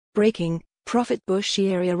Breaking: Prophet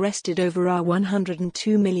Bushiri arrested over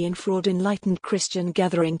R102 million fraud. Enlightened Christian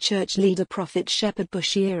gathering church leader Prophet Shepherd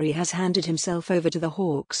Bushiri has handed himself over to the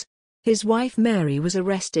Hawks. His wife Mary was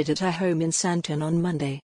arrested at her home in Santon on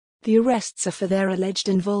Monday. The arrests are for their alleged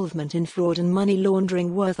involvement in fraud and money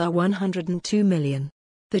laundering worth R102 million.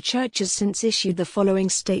 The church has since issued the following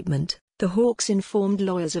statement: "The Hawks informed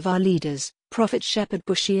lawyers of our leaders, Prophet Shepherd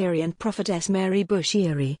Bushiri and Prophetess Mary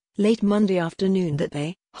Bushiri, late Monday afternoon that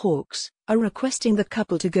they, Hawks, are requesting the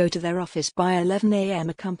couple to go to their office by 11 a.m.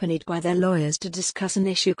 accompanied by their lawyers to discuss an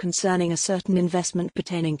issue concerning a certain investment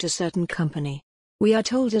pertaining to certain company. We are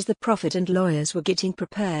told as the Prophet and lawyers were getting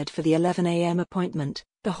prepared for the 11 a.m. appointment,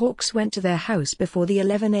 the Hawks went to their house before the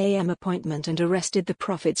 11 a.m. appointment and arrested the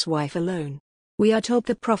Prophet's wife alone. We are told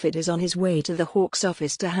the Prophet is on his way to the Hawks'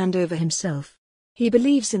 office to hand over himself. He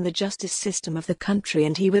believes in the justice system of the country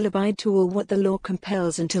and he will abide to all what the law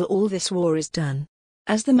compels until all this war is done.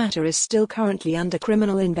 As the matter is still currently under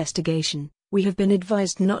criminal investigation, we have been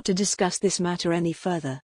advised not to discuss this matter any further."